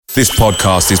This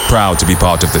podcast is proud to be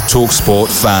part of the TalkSport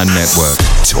Fan Network.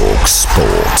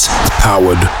 TalkSport.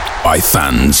 Powered by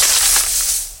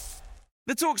fans.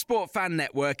 The TalkSport Fan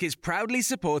Network is proudly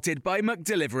supported by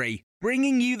McDelivery,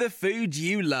 bringing you the food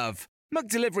you love.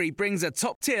 McDelivery brings a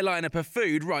top-tier lineup of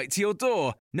food right to your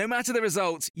door. No matter the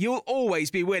result, you'll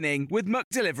always be winning with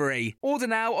McDelivery. Order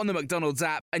now on the McDonald's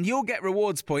app and you'll get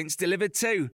rewards points delivered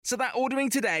too. So that ordering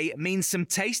today means some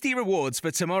tasty rewards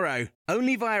for tomorrow.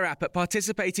 Only via app at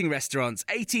participating restaurants.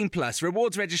 18 plus.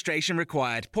 Rewards registration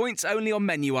required. Points only on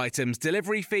menu items.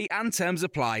 Delivery fee and terms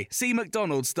apply. See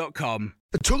mcdonalds.com.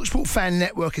 The TalkSport Fan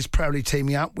Network is proudly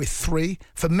teaming up with 3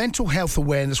 for Mental Health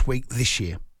Awareness Week this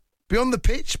year. Beyond the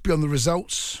pitch, beyond the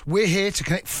results, we're here to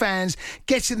connect fans,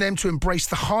 getting them to embrace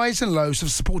the highs and lows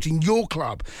of supporting your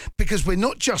club, because we're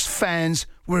not just fans,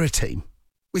 we're a team.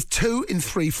 With 2 in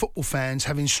 3 football fans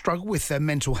having struggled with their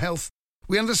mental health,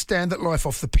 we understand that life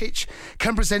off the pitch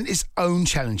can present its own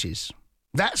challenges.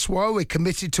 That's why we're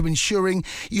committed to ensuring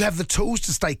you have the tools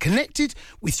to stay connected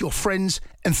with your friends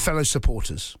and fellow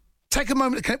supporters. Take a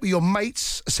moment to connect with your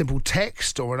mates. A simple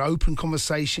text or an open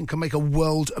conversation can make a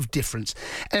world of difference.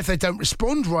 And if they don't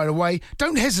respond right away,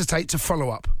 don't hesitate to follow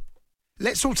up.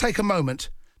 Let's all take a moment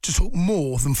to talk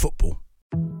more than football.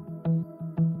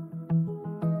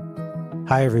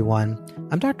 Hi, everyone.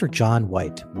 I'm Dr. John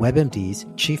White, WebMD's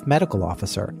Chief Medical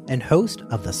Officer and host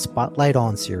of the Spotlight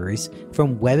On series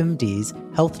from WebMD's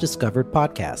Health Discovered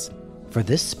podcast. For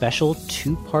this special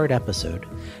 2-part episode,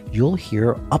 you'll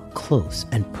hear up-close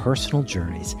and personal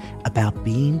journeys about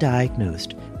being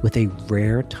diagnosed with a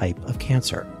rare type of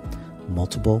cancer,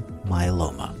 multiple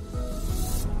myeloma.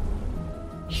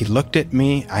 He looked at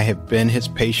me. I have been his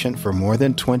patient for more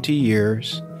than 20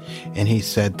 years, and he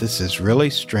said, "This is really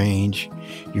strange.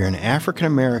 You're an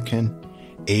African-American,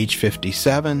 age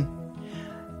 57.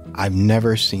 I've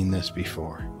never seen this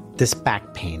before." This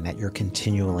back pain that you're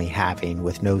continually having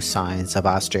with no signs of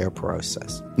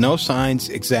osteoporosis. No signs,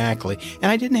 exactly. And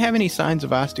I didn't have any signs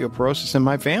of osteoporosis in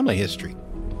my family history.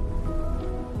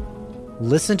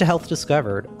 Listen to Health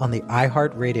Discovered on the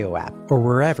iHeartRadio app or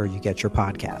wherever you get your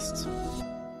podcasts.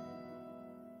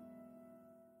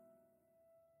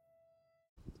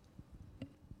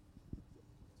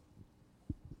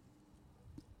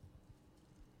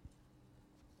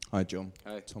 Hi, John.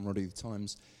 Hi. Tom Roddy, The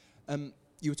Times.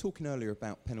 You were talking earlier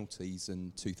about penalties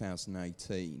in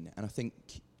 2018, and I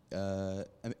think,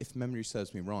 if memory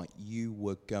serves me right, you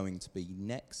were going to be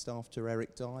next after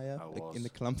Eric Dyer in the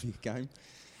Colombia game.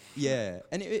 Yeah,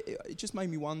 and it just made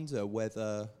me wonder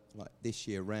whether, like this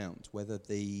year round, whether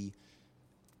the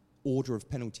order of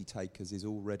penalty takers is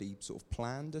already sort of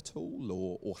planned at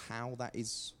all, or how that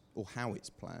is, or how it's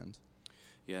planned.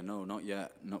 Yeah, no, not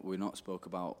yet. We've not spoke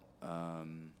about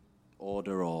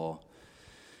order or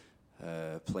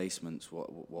placements,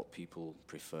 what people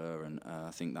prefer, and I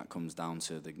think that comes down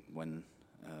to when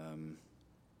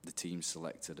the team's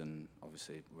selected, and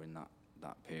obviously we're in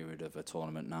that period of a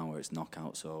tournament now where it's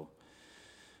knockout, so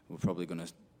we're probably going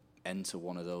to enter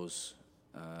one of those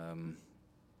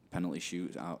penalty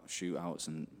shootouts,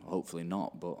 and hopefully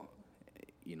not, but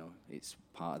you know, it's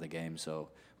part of the game,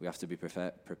 so we have to be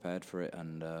prepared for it.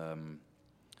 And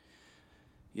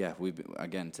yeah,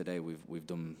 today we've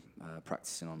done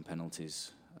practicing on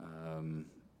penalties.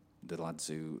 The lads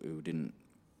who didn't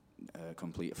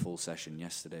complete a full session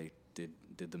yesterday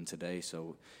did them today.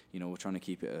 So, you know, we're trying to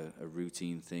keep it a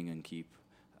routine thing and keep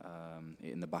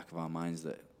it in the back of our minds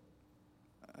that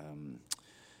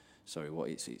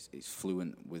it's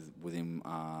fluent within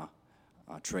our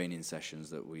training sessions,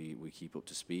 that we keep up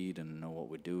to speed and know what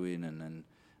we're doing, and then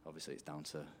obviously it's down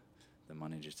to the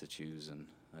manager to choose. And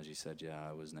as you said, yeah,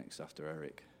 I was next after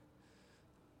Eric.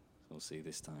 We'll see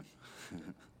this time.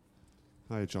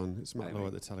 Hi, John. It's Matt Lowe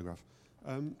at The Telegraph.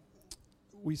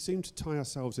 We seem to tie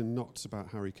ourselves in knots about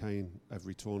Harry Kane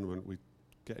every tournament. We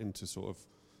get into sort of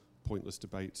pointless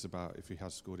debates about if he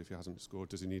has scored, if he hasn't scored,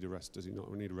 does he need a rest, does he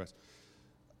not need a rest.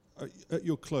 At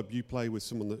your club, you play with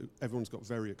someone that everyone's got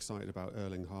very excited about,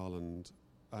 Erling Haaland,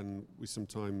 and we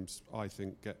sometimes, I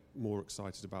think, get more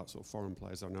excited about sort of foreign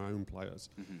players than our own players.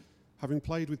 Mm-hmm. Having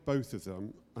played with both of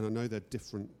them, and I know they're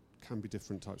different, can be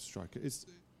different types of striker, is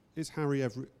Harry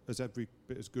every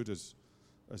bit as good as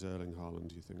Erling Haaland,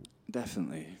 do you think?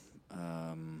 Definitely.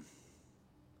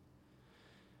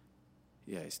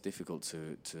 Yeah, it's difficult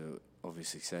to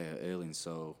obviously say. Erling's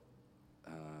so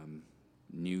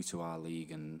new to our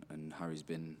league, and Harry's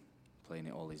been playing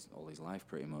it all his life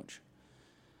pretty much.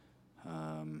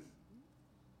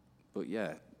 But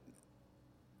yeah,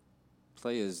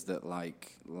 players that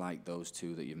like those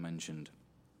two that you mentioned,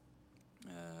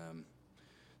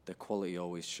 their quality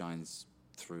always shines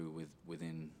through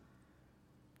within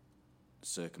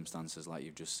circumstances like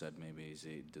you've just said. Maybe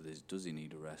does he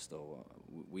need a rest? Or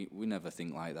we never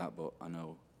think like that, but I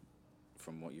know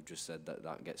from what you've just said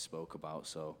that gets spoke about.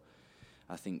 So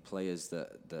I think players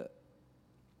that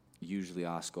usually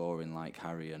are scoring like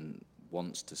Harry and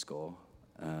wants to score.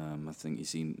 I think you've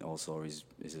seen also his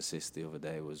assist the other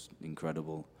day was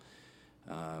incredible.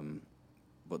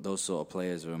 But those sort of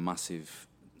players are a massive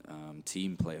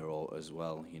team player as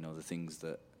well. You know, the things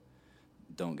that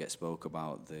don't get spoke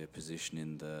about, the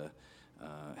positioning, the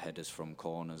headers from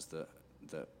corners that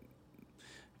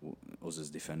us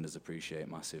as defenders appreciate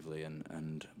massively,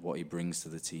 and what he brings to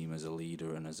the team as a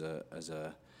leader and as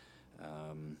a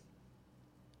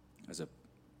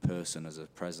person, as a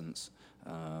presence,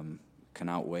 can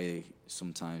outweigh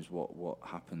sometimes what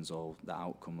happens or the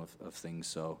outcome of things.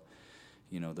 So,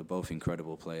 you know, they're both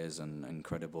incredible players and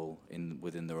incredible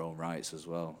within their own rights as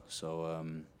well. So,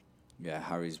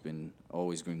 Harry's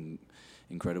always been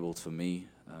incredible for me,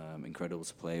 incredible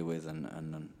to play with,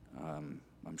 and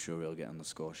I'm sure he'll get on the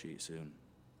score sheet soon.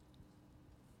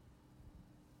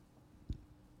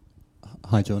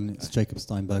 Hi, John. It's Jacob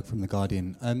Steinberg from The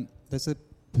Guardian. There's a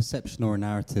perception or a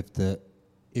narrative that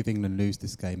if England lose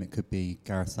this game, it could be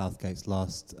Gareth Southgate's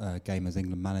last game as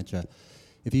England manager.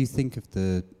 If you think of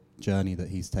the journey that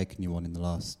he's taken you on in the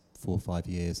last 4 or 5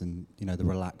 years, and you know the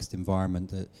relaxed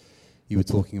environment that you were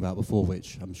talking about before,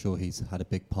 which I'm sure he's had a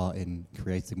big part in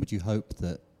creating, would you hope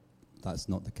that that's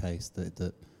not the case,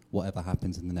 that whatever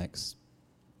happens in the next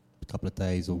couple of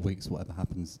days or weeks, whatever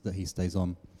happens, that he stays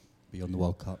on beyond the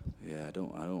World Cup? Yeah, I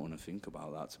don't want to think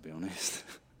about that, to be honest.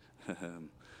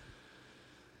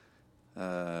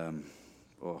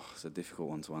 It's a difficult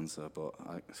one to answer, but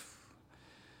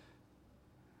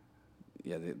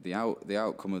the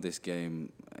outcome of this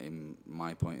game, in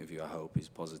my point of view, I hope is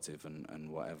positive, and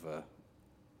whatever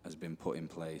has been put in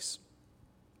place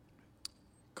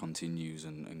continues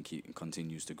and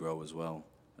continues to grow as well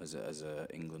as a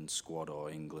England squad or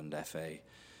England FA.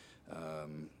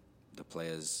 The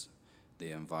players,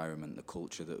 the environment, the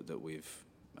culture that we've,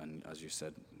 and as you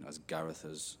said, as Gareth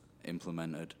has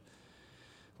implemented,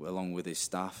 along with his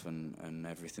staff and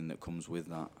everything that comes with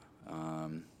that,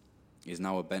 is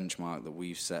now a benchmark that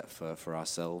we've set for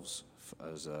ourselves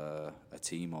as a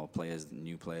team, or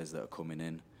new players that are coming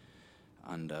in.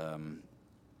 And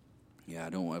I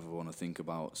don't ever want to think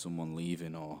about someone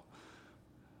leaving or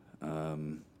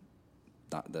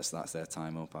that's their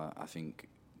time up. I think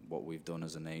what we've done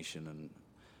as a nation and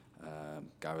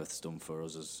Gareth's done for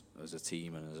us as a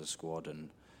team and as a squad and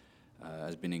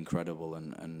has been incredible,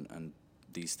 and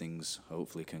these things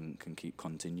hopefully can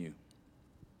continue.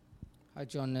 Hi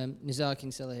John, Nizar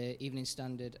Kinsella here, Evening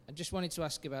Standard. I just wanted to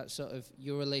ask about sort of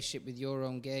your relationship with your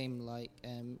own game. Like,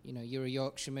 you're a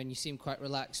Yorkshireman, you seem quite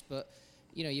relaxed, but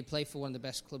you play for one of the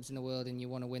best clubs in the world and you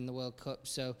want to win the World Cup.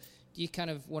 So do you kind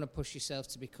of want to push yourself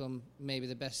to become maybe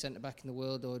the best centre-back in the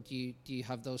world, or do you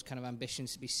have those kind of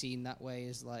ambitions to be seen that way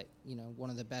as, like, one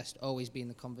of the best, always be in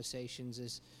the conversations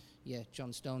as,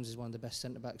 John Stones is one of the best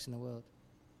centre-backs in the world?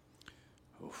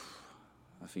 Oof.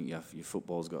 I think your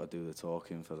football's got to do the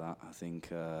talking for that. I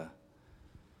think, I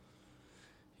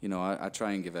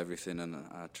try and give everything, and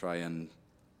I try and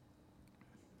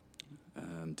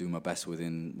do my best with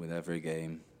every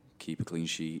game, keep a clean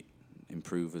sheet,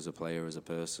 improve as a player, as a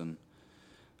person.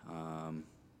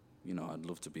 I'd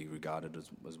love to be regarded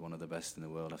as one of the best in the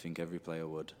world. I think every player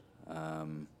would.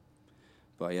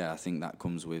 But I think that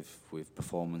comes with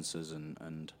performances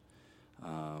and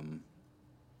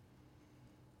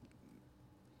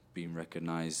being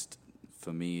recognised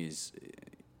for me is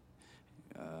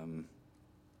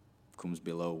comes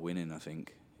below winning. I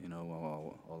think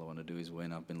all I want to do is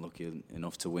win. I've been lucky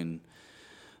enough to win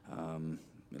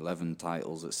 11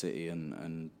 titles at City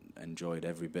and enjoyed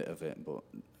every bit of it. But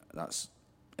that's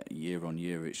year on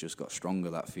year. It's just got stronger,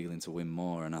 that feeling to win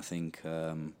more. And I think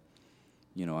I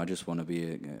just want to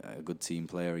be a good team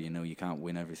player. You can't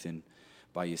win everything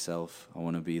by yourself. I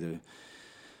want to be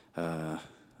a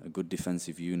good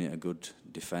defensive unit, a good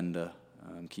defender,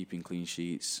 keeping clean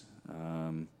sheets,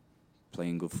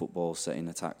 playing good football, setting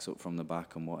attacks up from the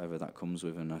back, and whatever that comes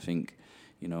with. And I think,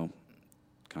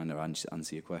 kind of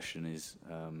answer your question is,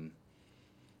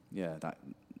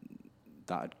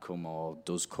 that'd come or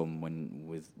does come when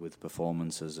with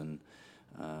performances and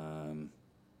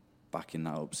backing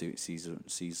that up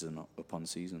season upon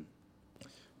season.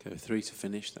 Okay, 3 to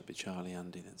finish. That'd be Charlie,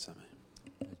 Andy, then Sammy.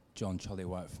 John, Charlie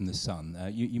White from The Sun.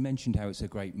 You mentioned how it's a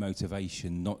great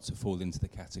motivation not to fall into the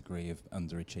category of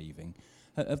underachieving.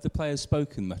 Have the players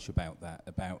spoken much about that,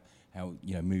 about how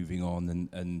moving on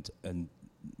and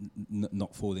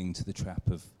not falling into the trap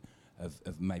of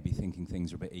of maybe thinking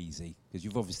things are a bit easy? Because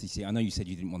you've obviously seen, I know you said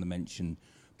you didn't want to mention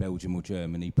Belgium or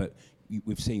Germany, but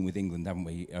we've seen with England, haven't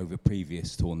we, over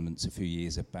previous tournaments a few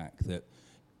years back, that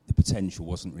the potential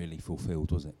wasn't really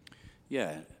fulfilled, was it?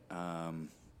 Yeah.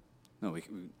 No, we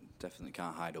definitely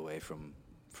can't hide away from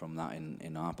that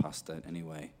in our past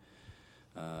anyway.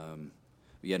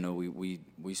 Yeah, no,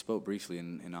 we spoke briefly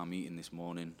in our meeting this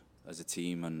morning as a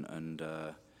team and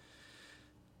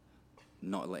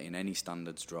not letting any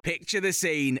standards drop. Picture the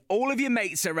scene. All of your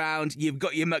mates around, you've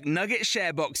got your McNugget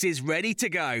share boxes ready to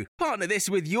go. Partner this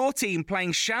with your team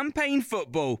playing champagne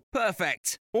football.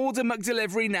 Perfect. Order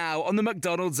McDelivery now on the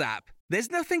McDonald's app.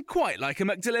 There's nothing quite like a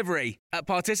McDelivery. At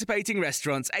participating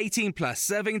restaurants, 18 plus,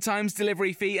 serving times,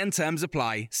 delivery fee and terms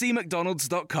apply. See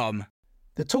mcdonalds.com.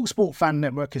 The TalkSport Fan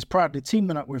Network is proudly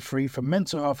teaming up with Free for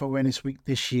Mental Health Awareness Week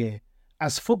this year.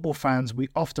 As football fans, we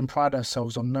often pride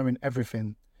ourselves on knowing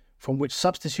everything, from which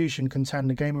substitution can turn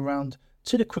the game around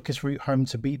to the quickest route home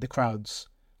to beat the crowds.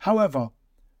 However,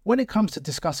 when it comes to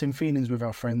discussing feelings with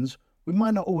our friends, we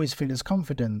might not always feel as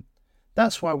confident.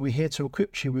 That's why we're here to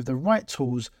equip you with the right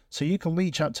tools so you can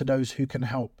reach out to those who can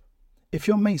help. If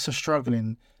your mates are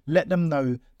struggling, let them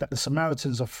know that the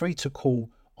Samaritans are free to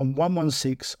call on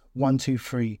 116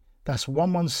 123. That's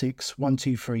 116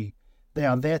 123. They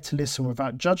are there to listen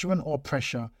without judgment or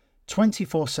pressure,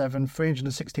 24/7,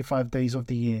 365 days of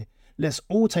the year. Let's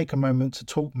all take a moment to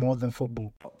talk more than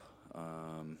football.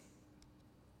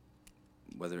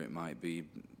 Whether it might be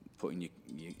putting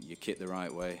your kit the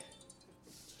right way.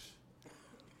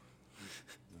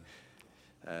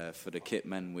 For the kit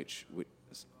men, which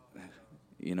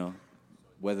you know,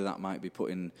 whether that might be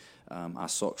putting our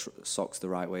socks the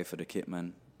right way for the kit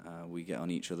men. We get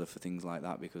on each other for things like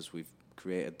that because we've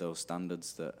created those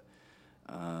standards that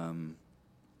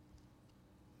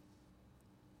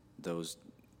those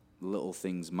little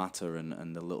things matter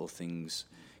and the little things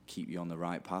keep you on the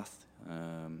right path.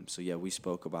 So yeah, we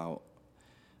spoke about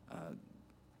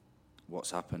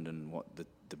what's happened and what the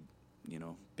you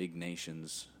know, big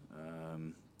nations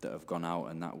that have gone out,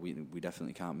 and that we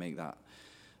definitely can't make that.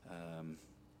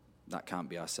 That can't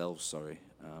be ourselves, sorry.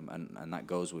 And that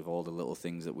goes with all the little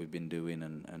things that we've been doing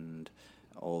and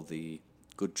all the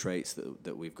good traits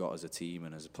that we've got as a team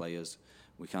and as players.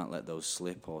 We can't let those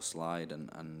slip or slide,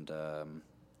 and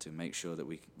to make sure that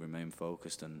we remain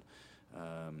focused and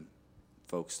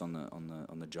focused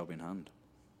on the job in hand.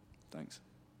 Thanks.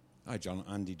 Hi, John.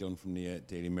 Andy Dunn from the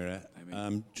Daily Mirror.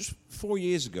 Just 4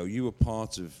 years ago, you were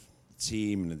part of the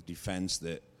team and the defence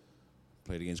that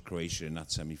played against Croatia in that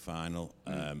semi-final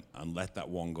and let that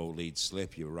one-goal lead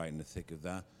slip. You were right in the thick of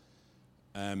that.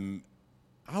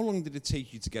 How long did it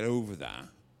take you to get over that?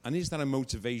 And is that a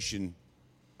motivation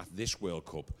at this World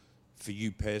Cup for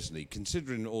you personally,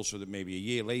 considering also that maybe a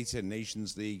year later,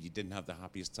 Nations League, you didn't have the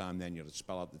happiest time then, you had to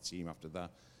spell out the team after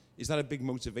that. Is that a big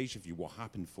motivation for you, what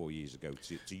happened 4 years ago,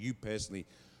 to you personally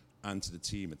and to the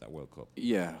team at that World Cup?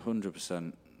 Yeah,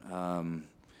 100%.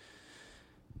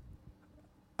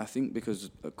 I think because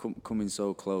coming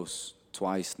so close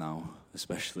twice now,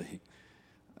 especially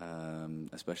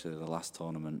the last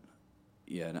tournament,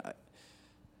 yeah,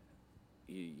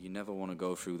 you never want to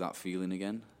go through that feeling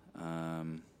again.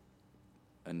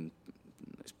 And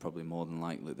it's probably more than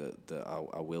likely that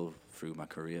I will through my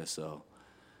career. So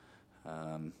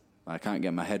I can't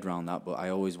get my head around that, but I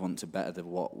always want to better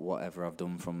whatever I've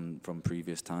done from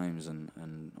previous times,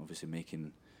 and obviously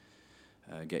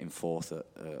getting fourth at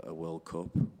a World Cup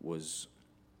was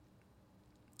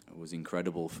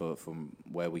incredible from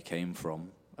where we came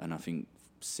from, and I think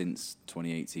since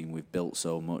 2018 we've built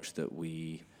so much that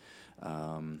we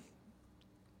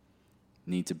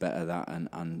need to better that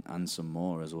and some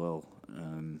more as well.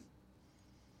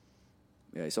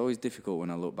 Yeah, it's always difficult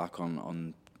when I look back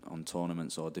on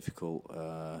tournaments or difficult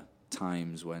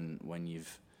times when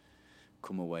you've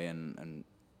come away and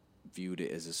viewed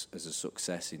it as a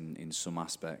success in some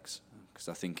aspects, because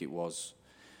I think it was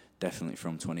definitely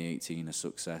from 2018 a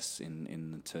success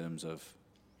in the terms of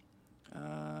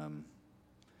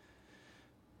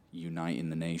uniting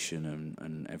the nation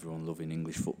and everyone loving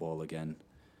English football again.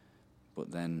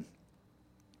 But then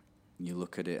you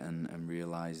look at it and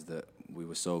realise that we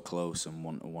were so close and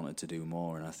wanted to do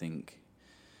more, and I think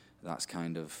that's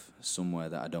kind of somewhere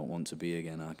that I don't want to be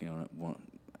again. I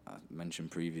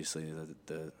mentioned previously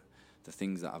the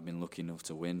things that I've been lucky enough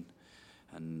to win,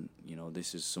 and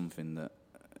this is something that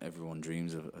everyone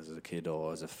dreams of as a kid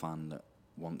or as a fan, that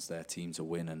wants their team to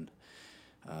win, and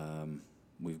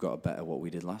we've got to better what we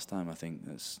did last time. I think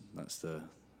that's the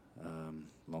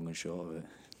long and short of it.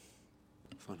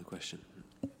 Final question.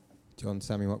 John,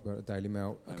 Sammy Mockborough at the Daily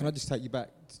Mail. Can I just take you back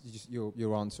to just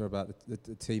your answer about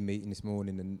the team meeting this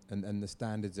morning and the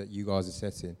standards that you guys are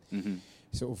setting? Mm-hmm.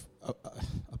 Sort of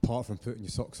apart from putting your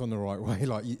socks on the right way,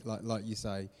 like you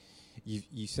say,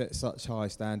 you set such high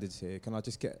standards here. Can I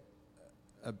just get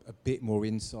a bit more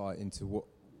insight into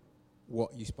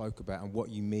what you spoke about and what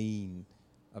you mean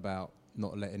about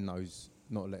not letting those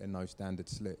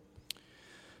standards slip?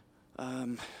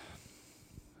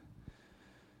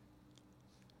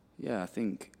 Yeah,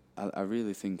 I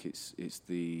really think it's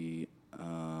the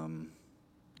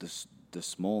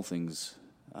small things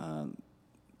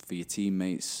for your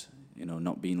teammates. You know,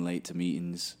 not being late to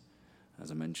meetings,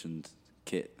 as I mentioned,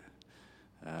 kit.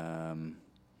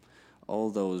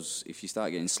 All those. If you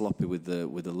start getting sloppy with the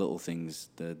little things,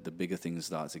 the bigger things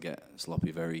start to get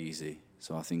sloppy very easy.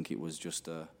 So I think it was just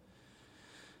a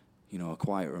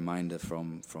quiet reminder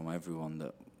from everyone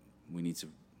that we need to,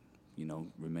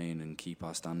 remain and keep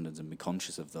our standards and be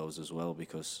conscious of those as well,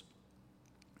 because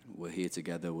we're here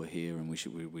together, we're here, and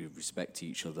we respect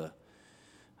each other,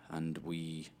 and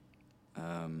we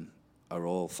are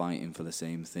all fighting for the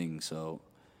same thing. So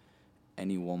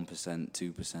any 1%,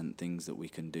 2% things that we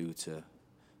can do to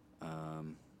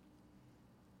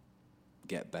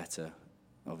get better,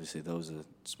 obviously those are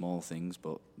small things,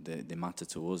 but they matter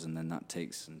to us, and then that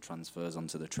takes and transfers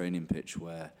onto the training pitch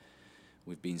where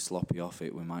we've been sloppy off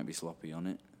it, we might be sloppy on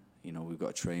it. We've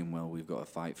got to train well, we've got to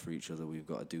fight for each other, we've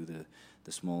got to do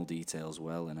the small details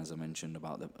well, and as I mentioned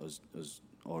about us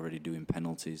already doing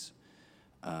penalties,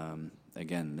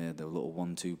 again, they're the little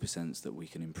 1-2% that we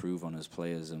can improve on as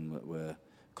players, and we're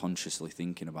consciously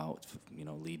thinking about,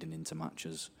 leading into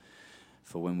matches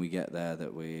for when we get there,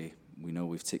 that we know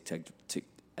we've ticked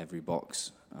every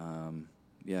box.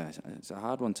 It's a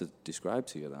hard one to describe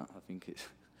to you, that. I think it's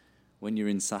when you're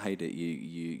inside it,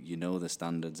 you know the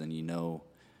standards and you know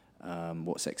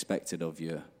what's expected of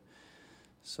you.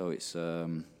 So it's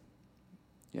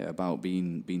about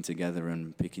being together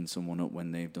and picking someone up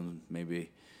when they've done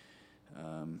maybe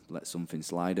let something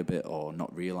slide a bit, or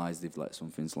not realise they've let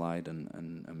something slide,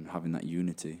 and having that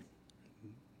unity.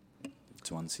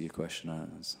 To answer your question, I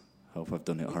hope I've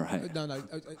done it all right. No.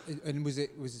 And was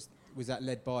that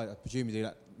led by? Presumably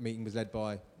that meeting was led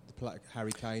by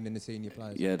Harry Kane and the senior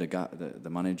players. Yeah, the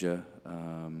manager,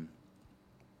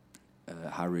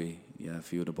 Harry. Yeah, a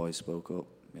few of the boys spoke up.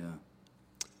 Yeah.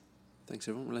 Thanks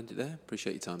everyone. We'll end it there.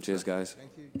 Appreciate your time. Cheers, guys.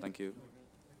 Thank you.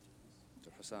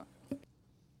 What's that?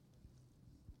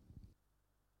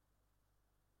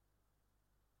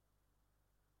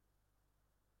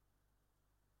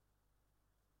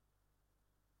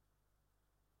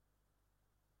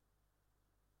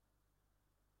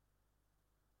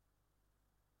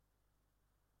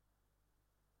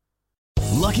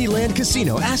 Lucky Land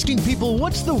Casino, asking people,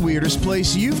 what's the weirdest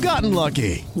place you've gotten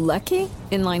lucky? Lucky?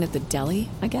 In line at the deli,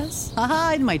 I guess?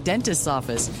 Aha, in my dentist's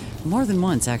office. More than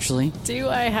once, actually. Do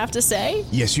I have to say?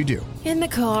 Yes, you do. In the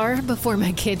car before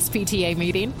my kids' PTA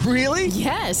meeting. Really?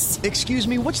 Yes. Excuse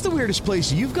me, what's the weirdest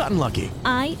place you've gotten lucky?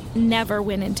 I never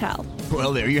win and tell.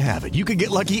 Well, there you have it. You can get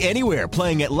lucky anywhere,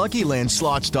 playing at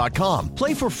LuckyLandSlots.com.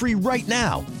 Play for free right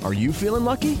now. Are you feeling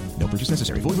lucky? No purchase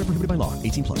necessary. Void where prohibited by law.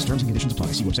 18+. Terms and conditions apply.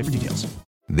 See website for details.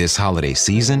 This holiday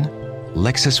season,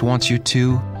 Lexus wants you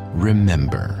to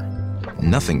remember.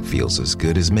 Nothing feels as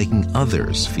good as making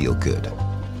others feel good.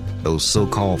 Those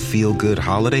so-called feel-good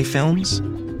holiday films?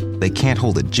 They can't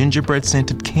hold a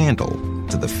gingerbread-scented candle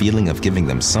to the feeling of giving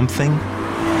them something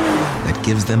that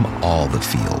gives them all the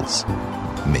feels.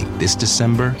 Make this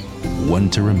December one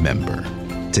to remember.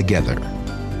 Together.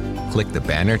 Click the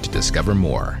banner to discover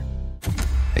more.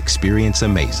 Experience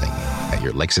amazing at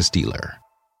your Lexus dealer.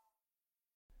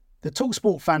 The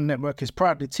TalkSport Fan Network is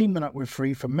proudly teaming up with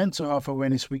Free for Mental Health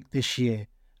Awareness Week this year.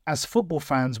 As football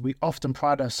fans, we often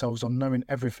pride ourselves on knowing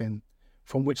everything,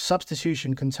 from which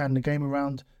substitution can turn the game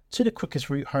around to the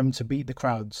quickest route home to beat the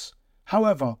crowds.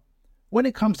 However, when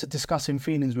it comes to discussing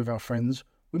feelings with our friends,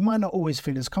 we might not always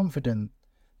feel as confident.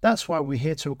 That's why we're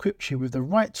here to equip you with the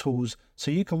right tools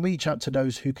so you can reach out to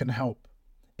those who can help.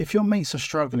 If your mates are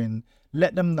struggling,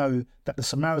 let them know that the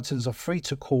Samaritans are free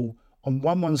to call on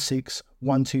 116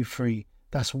 123.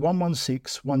 That's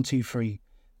 116 123.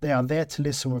 They are there to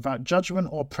listen without judgment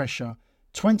or pressure,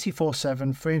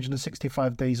 24/7,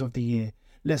 365 days of the year.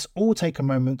 Let's all take a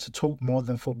moment to talk more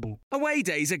than football. Away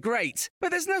days are great, but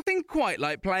there's nothing quite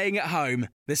like playing at home.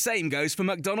 The same goes for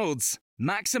McDonald's.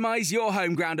 Maximise your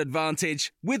home ground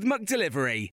advantage with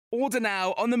McDelivery. Order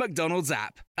now on the McDonald's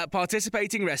app. At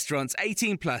participating restaurants,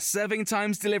 18+, serving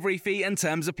times, delivery fee and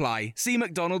terms apply. See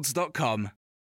mcdonalds.com.